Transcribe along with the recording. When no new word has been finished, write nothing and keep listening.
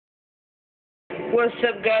What's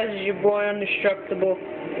up, guys? It's your boy Undestructible,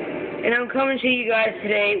 and I'm coming to you guys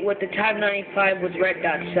today with the Type 95 with red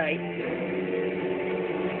dot sight.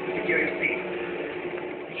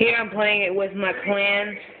 Here I'm playing it with my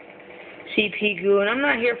clan, CP Goo, and I'm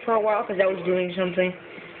not here for a while because I was doing something,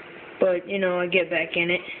 but, you know, I get back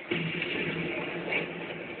in it.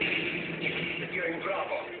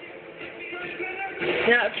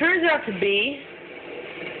 Now, it turns out to be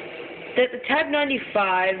that the Type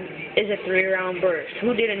 95 is a 3-round burst.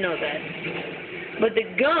 Who didn't know that? But the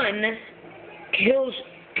gun kills,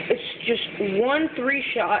 it's just 1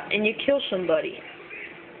 3-shot and you kill somebody.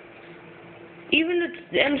 Even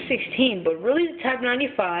the M16, but really the Type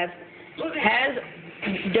 95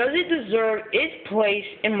 does it deserve its place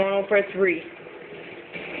in Modern Warfare 3?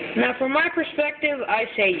 Now, from my perspective, I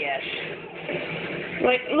say yes.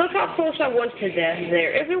 Like, look how close I was to death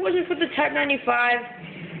there. If it wasn't for the Type 95,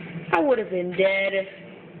 I would have been dead.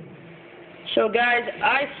 So, guys,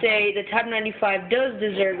 I say the Type 95 does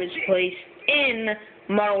deserve its place in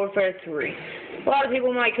Modern Warfare 3. A lot of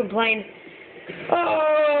people might complain,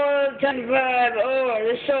 oh, Type 95, oh,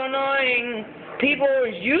 this is so annoying. People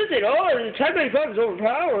always use it. Oh, the Type 95 is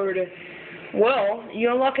overpowered. Well, you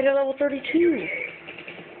unlock it at level 32.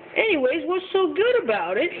 Anyways, what's so good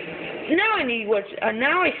about it? Now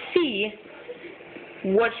I see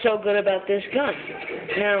what's so good about this gun.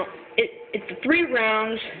 Now, it's 3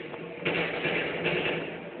 rounds.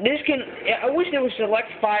 I wish there was select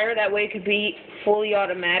fire, that way it could be fully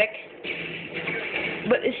automatic.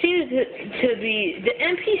 But it seems to be, the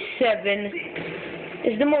MP7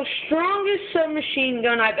 is the most strongest submachine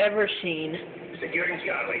gun I've ever seen.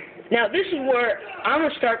 Now, this is where I'm going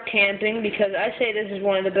to start camping, because I say this is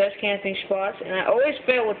one of the best camping spots, and I always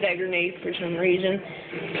fail with that grenade for some reason.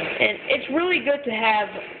 And it's really good to have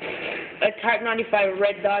a Type 95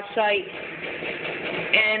 red dot sight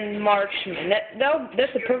and marksman.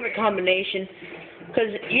 That's the perfect combination,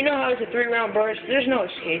 because you know how it's a 3-round burst, there's no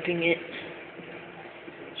escaping it.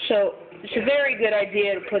 So, it's a very good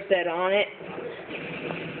idea to put that on it.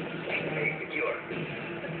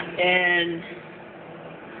 And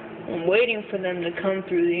I'm waiting for them to come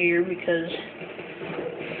through here because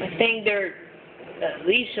I think they're at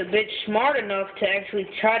least a bit smart enough to actually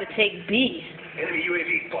try to take B.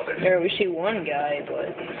 There we see one guy,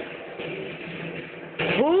 but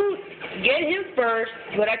get him first,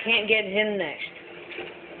 but I can't get him next.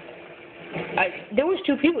 There was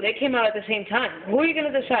 2 people, they came out at the same time. Who are you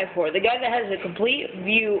going to decide for? The guy that has a complete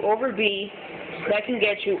view over B that can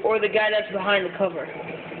get you, or the guy that's behind the cover?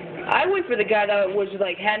 I went for the guy that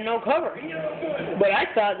had no cover. But I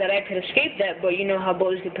thought that I could escape that, but you know how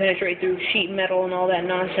bullets can penetrate through sheet metal and all that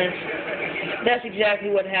nonsense. That's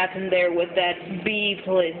exactly what happened there with that B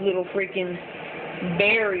little freaking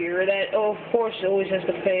barrier that, oh, of course, always has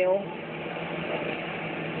to fail.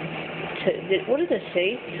 What did it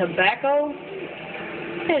say? Tobacco?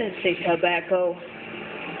 It didn't say tobacco.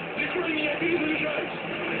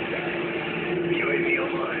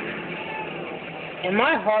 Am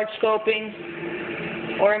I hard scoping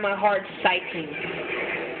or am I hard sighting?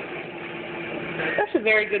 That's a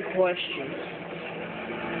very good question.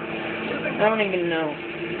 I don't even know.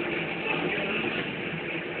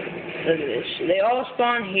 Look at this. They all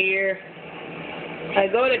spawn here. I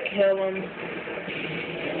go to kill them.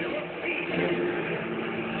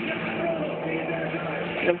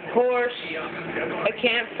 And of course, I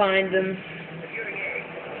can't find them.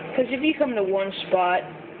 Because if you come to one spot,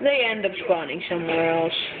 they end up spawning somewhere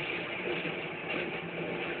else.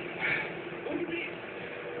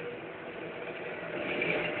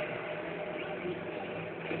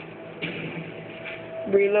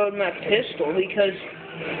 Reload my pistol, because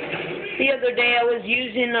the other day I was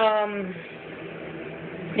using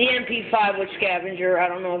the MP5 with scavenger. I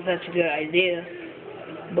don't know if that's a good idea,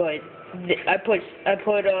 but I put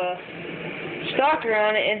stalker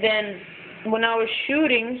on it, and then when I was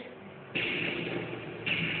shooting,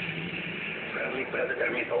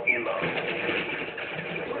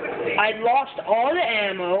 I lost all the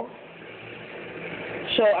ammo,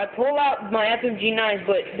 so I pull out my FMG9s,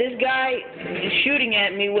 but this guy is shooting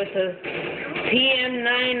at me with a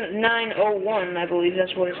PM9901, I believe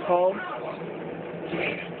that's what it's called,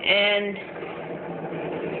 and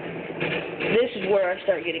this is where I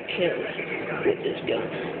start getting killed with this gun.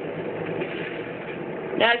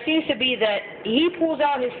 Now, it seems to be that he pulls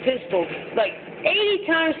out his pistol like 80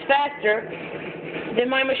 times faster than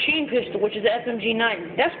my machine pistol, which is the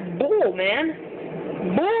FMG9. That's bull, man.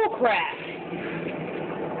 Bull crap.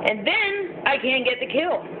 And then I can't get the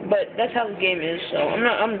kill. But that's how this game is, so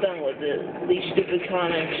I'm done with these stupid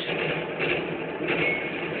comments.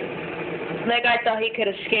 That guy thought he could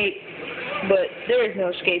escape But there is no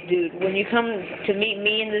escape, dude. When you come to meet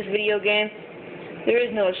me in this video game, there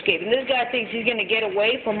is no escape. And this guy thinks he's going to get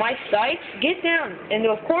away from my sights? Get down. And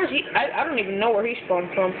of course, I don't even know where he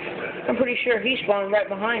spawned from. I'm pretty sure he spawned right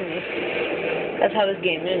behind me. That's how this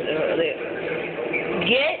game is.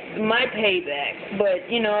 Get my payback. But,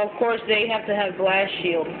 you know, of course, they have to have blast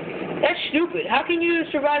shield. That's stupid. How can you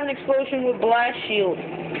survive an explosion with blast shield?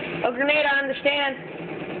 A grenade, I understand.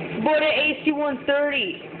 But an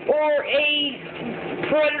AC-130 or a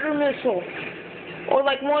Predator missile or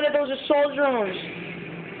like one of those assault drones.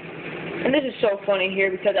 And this is so funny here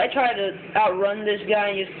because I try to outrun this guy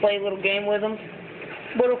and just play a little game with him.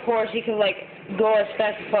 But of course he can like go as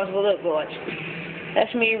fast as possible. Look, watch.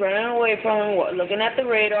 That's me running away from him, looking at the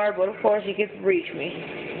radar, but of course he could reach me.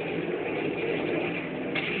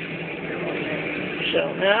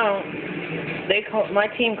 So now my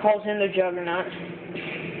team calls him the Juggernaut.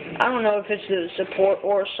 I don't know if it's the support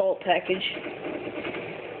or assault package.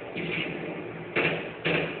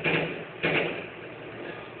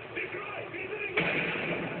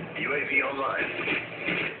 UAV online.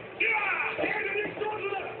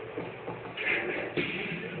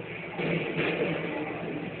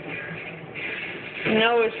 You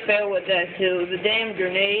always fail with that too. The damn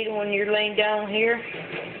grenade when you're laying down here.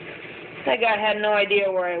 That guy had no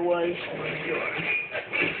idea where I was.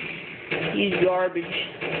 He's garbage.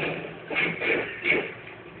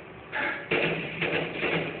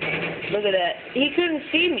 Look at that. He couldn't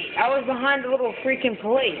see me. I was behind the little freaking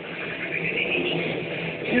plate.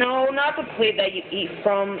 No, not the plate that you eat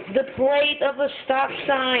from. The plate of a stop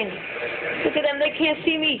sign. Look at them. They can't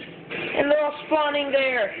see me. And they're all spawning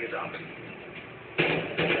there.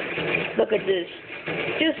 Look at this.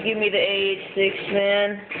 Just give me the AH-6,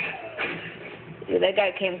 man. Dude, that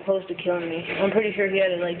guy came close to killing me. I'm pretty sure he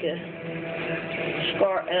had like a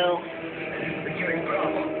Scar L.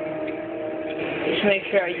 Just make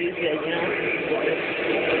sure I use that, you know?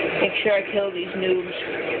 Make sure I kill these noobs.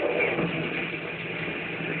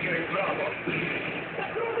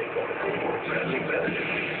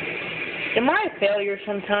 Am I a failure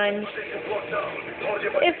sometimes?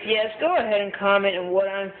 If yes, go ahead and comment on what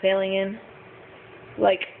I'm failing in.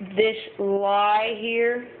 Like this lie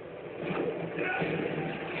here.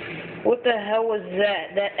 What the hell was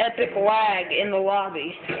that? That epic lag in the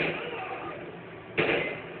lobby.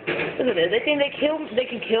 Look at this. They think they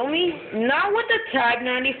can kill me? Not with the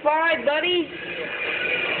COD-MW3, buddy.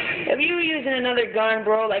 If you were using another gun,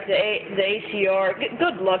 bro, like the ACR,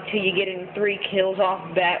 good luck to you getting 3 kills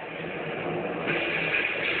off bat.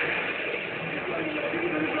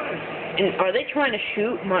 And are they trying to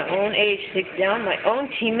shoot my own AH-6 down? My own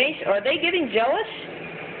teammates? Are they getting jealous?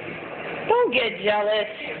 Don't get jealous.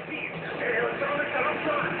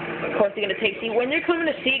 Of course they're going to take C. When you're coming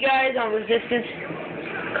to see guys on Resistance,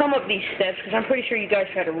 come up these steps, because I'm pretty sure you guys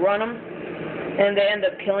try to run them, and they end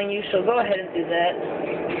up killing you, so go ahead and do that.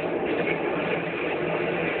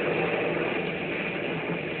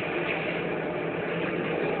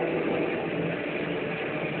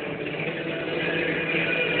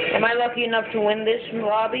 Am I lucky enough to win this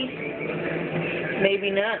lobby?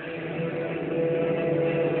 Maybe not.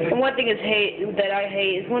 And one thing that I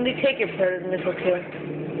hate is when they take your Predator missile too.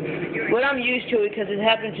 But I'm used to it because it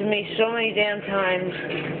happened to me so many damn times.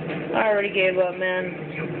 I already gave up, man.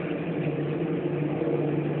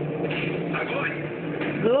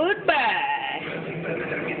 Goodbye.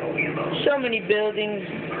 So many buildings,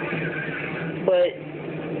 but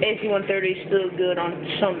AC-130 is still good on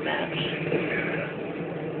some maps.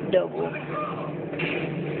 Double.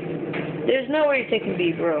 There's nowhere you're taking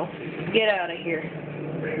B, bro. Get out of here.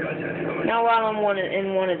 Not while I'm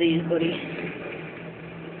in one of these, buddy.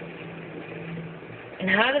 And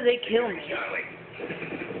how did they kill me? Is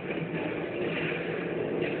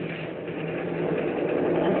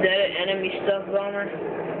that an enemy stuff bomber?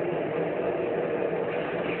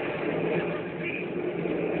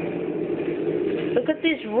 Look at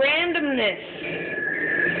this randomness.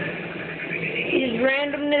 These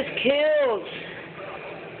randomness kills.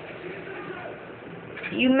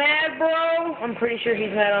 You mad, bro? I'm pretty sure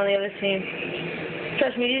he's mad on the other team.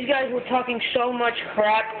 Trust me, these guys were talking so much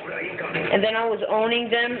crap, and then I was owning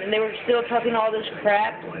them, and they were still talking all this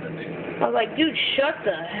crap. I was like, dude, shut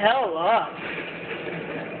the hell up.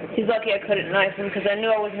 He's lucky I couldn't knife him, because I knew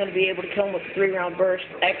I wasn't going to be able to kill him with a 3-round burst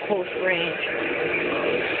at close range.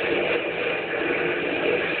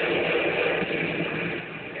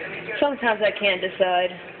 Sometimes I can't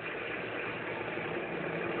decide.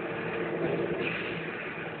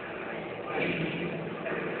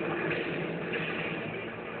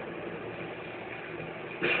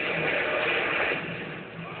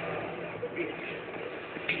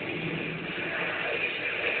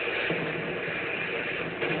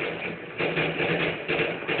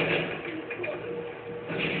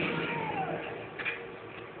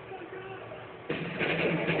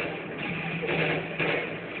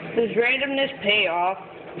 Does randomness pay off?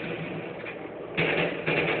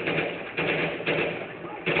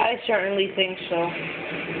 I certainly think so.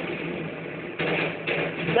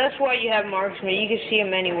 That's why you have marksman. You can see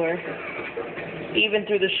him anywhere, even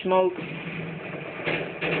through the smoke.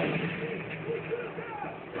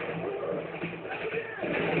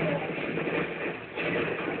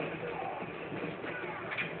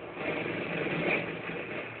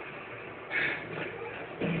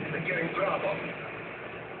 Securing Bravo.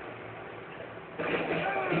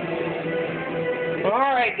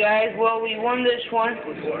 Alright guys, well we won this one.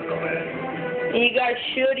 Good work, Command. And you guys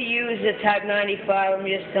should use the Type 95, I'm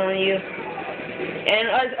just telling you. And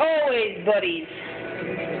as always, buddies,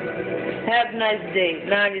 have a nice day.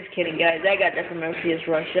 Nah, I'm just kidding, guys. I got that from MCS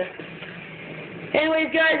Russia.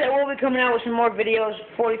 Anyways, guys, I will be coming out with some more videos,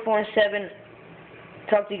 44/7.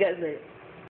 Talk to you guys later.